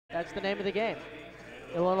That's the name of the game.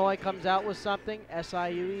 Illinois comes out with something.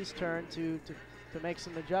 SIUE's turn to make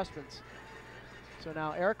some adjustments. So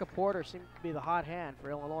now Erica Porter seems to be the hot hand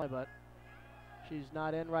for Illinois, but she's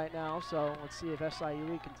not in right now. So let's see if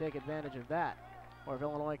SIUE can take advantage of that, or if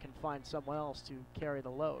Illinois can find someone else to carry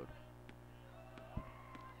the load.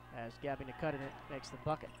 As Gabby Nakudin makes the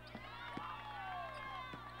bucket.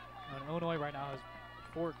 And Illinois right now has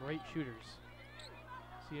 4 great shooters.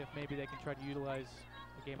 See if maybe they can try to utilize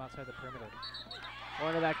the game outside the perimeter.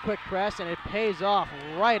 Going to that quick press, and it pays off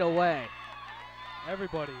right away.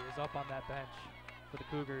 Everybody is up on that bench for the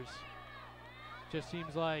Cougars. Just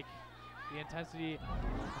seems like the intensity,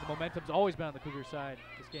 the momentum's always been on the Cougar side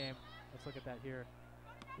this game. Let's look at that here.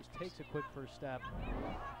 Just takes a quick first step.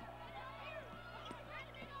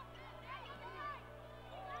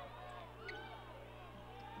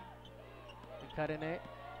 Cutting it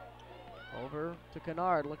over to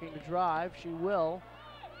Kennard, looking to drive. She will.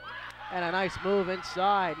 And a nice move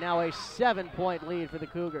inside. Now a 7-point lead for the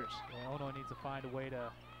Cougars. Yeah, Illinois needs to find a way to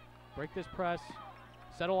break this press,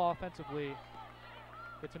 settle offensively,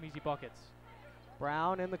 get some easy buckets.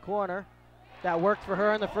 Brown in the corner. That worked for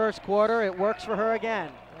her in the first quarter. It works for her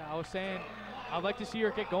again. Yeah, I was saying I'd like to see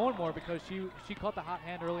her get going more because she caught the hot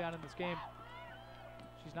hand early on in this game.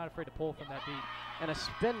 She's not afraid to pull from that deep. And a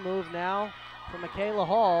spin move now for Michaela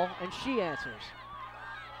Hall, and she answers.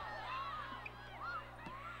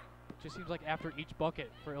 It just seems like after each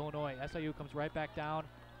bucket for Illinois, SIU comes right back down,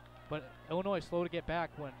 but Illinois is slow to get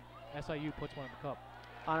back when SIU puts one in the cup.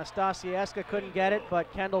 Anastasieska couldn't get it,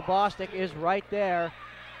 but Kendall Bostic is right there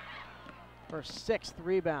for 6th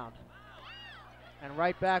rebound. And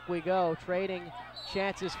right back we go, trading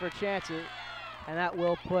chances for chances, and that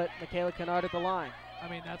will put Michaela Kennard at the line. I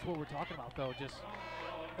mean, that's what we're talking about, though. Just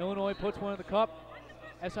Illinois puts one in the cup,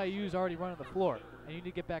 SIU's already running the floor, and you need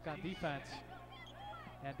to get back on defense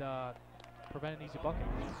and prevent an easy bucket.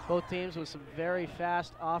 Both teams with some very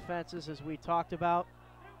fast offenses, as we talked about.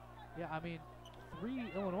 Yeah, I mean,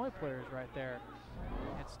 3 Illinois players right there,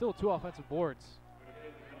 and still 2 offensive boards,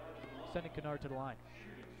 sending Kennard to the line.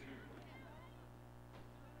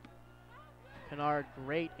 Kennard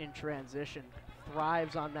great in transition,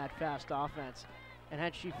 thrives on that fast offense, and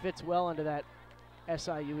hence she fits well into that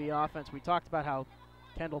SIUE offense. We talked about how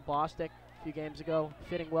Kendall Bostic a few games ago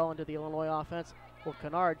fitting well into the Illinois offense. Well,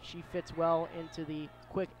 Kennard, she fits well into the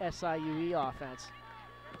quick SIUE offense.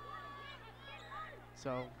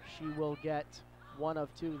 So she will get 1 of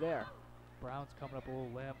 2 there. Brown's coming up a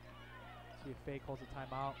little limp. See if Faye calls a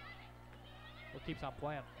timeout or keeps on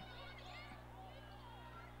playing.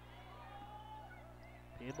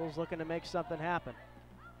 Peebles looking to make something happen.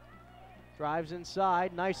 Drives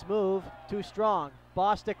inside, nice move, too strong.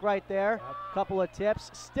 Bostic right there, couple of tips,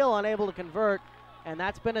 still unable to convert, and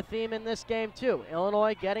that's been a theme in this game too.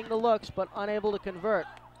 Illinois getting the looks, but unable to convert.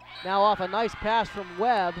 Now off a nice pass from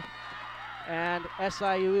Webb, and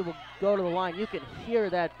SIUE will go to the line. You can hear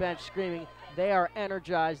that bench screaming. They are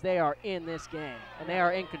energized, they are in this game, and they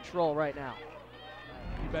are in control right now.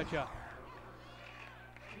 You betcha.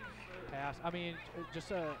 Pass, I mean,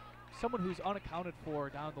 just someone who's unaccounted for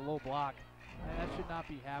down the low block, and that should not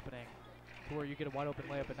be happening to where you get a wide open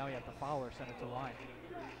layup and now you have to foul or send it to the line.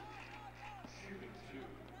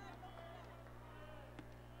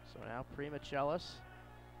 So now Prima Chelis.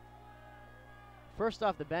 First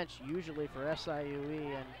off the bench usually for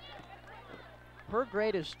SIUE, and her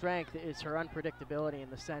greatest strength is her unpredictability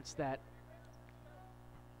in the sense that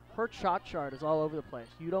her shot chart is all over the place.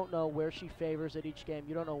 You don't know where she favors at each game.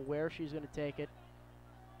 You don't know where she's going to take it.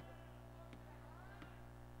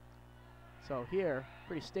 So here,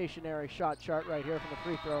 pretty stationary shot chart right here from the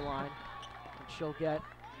free throw line, and she'll get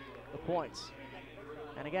the points.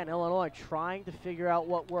 And again, Illinois trying to figure out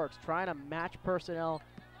what works, trying to match personnel,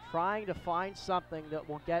 trying to find something that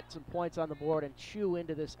will get some points on the board and chew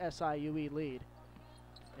into this SIUE lead.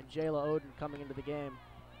 And Jayla Oden coming into the game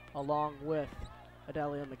along with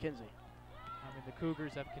Adelia McKenzie. I mean, the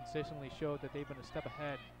Cougars have consistently showed that they've been a step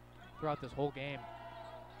ahead throughout this whole game.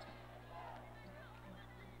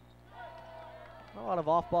 Not a lot of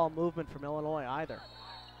off-ball movement from Illinois either.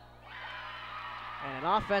 And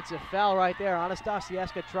an offensive foul right there.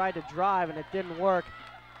 Anastasieska tried to drive and it didn't work.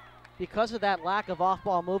 Because of that lack of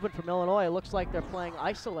off-ball movement from Illinois, it looks like they're playing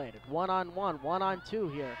isolated. 1-on-1,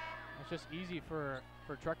 1-on-2 here. It's just easy for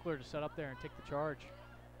Treckler to set up there and take the charge.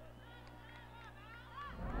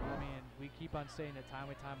 I mean, we keep on saying it time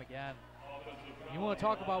and time again. You want to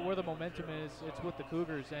talk about where the momentum is, it's with the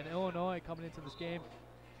Cougars. And Illinois coming into this game,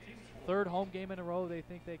 3rd home game in a row, they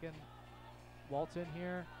think they can waltz in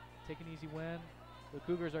here, take an easy win. The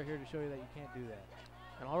Cougars are here to show you that you can't do that.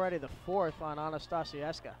 And already the fourth on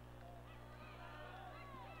Anastasieska,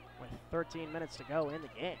 with 13 minutes to go in the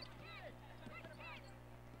game.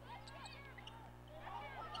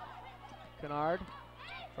 Kennard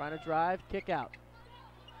trying to drive, kick out.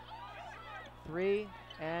 3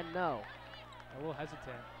 and no. A little hesitant.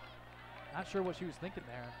 Not sure what she was thinking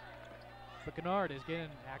there. But Kennard is getting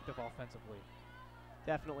active offensively.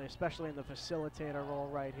 Definitely, especially in the facilitator role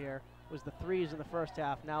right here. It was the threes in the first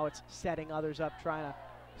half. Now it's setting others up, trying to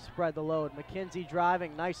spread the load. McKenzie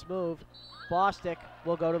driving, nice move. Bostic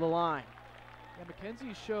will go to the line. Yeah,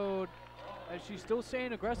 McKenzie showed that she's still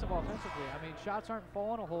staying aggressive offensively. I mean, shots aren't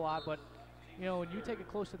falling a whole lot, but you know, when you take it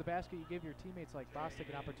close to the basket, you give your teammates like Bostic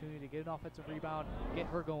an opportunity to get an offensive rebound, get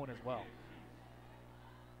her going as well.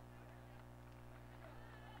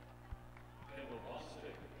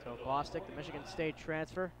 So Bostic, the Michigan State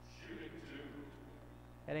transfer,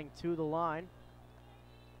 heading to the line.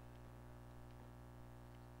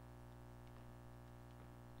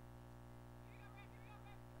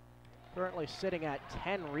 Currently sitting at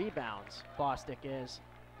 10 rebounds, Bostic is.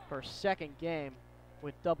 Her second game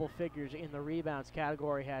with double figures in the rebounds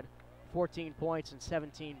category, had 14 points and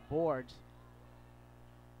 17 boards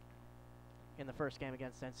in the first game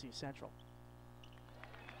against NC Central.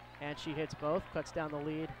 And she hits both, cuts down the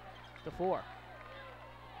lead to 4.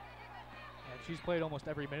 And she's played almost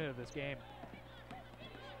every minute of this game.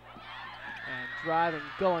 And driving,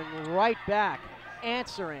 going right back,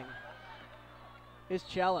 answering is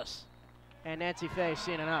Chellis. And Nancy Fay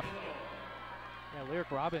seen enough. Yeah,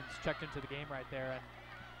 Lyric Robbins checked into the game right there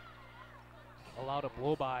and allowed a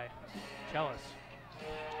blow by Chellis.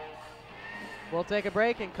 We'll take a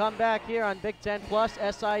break and come back here on Big Ten Plus.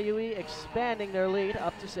 SIUE expanding their lead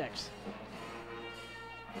up to 6.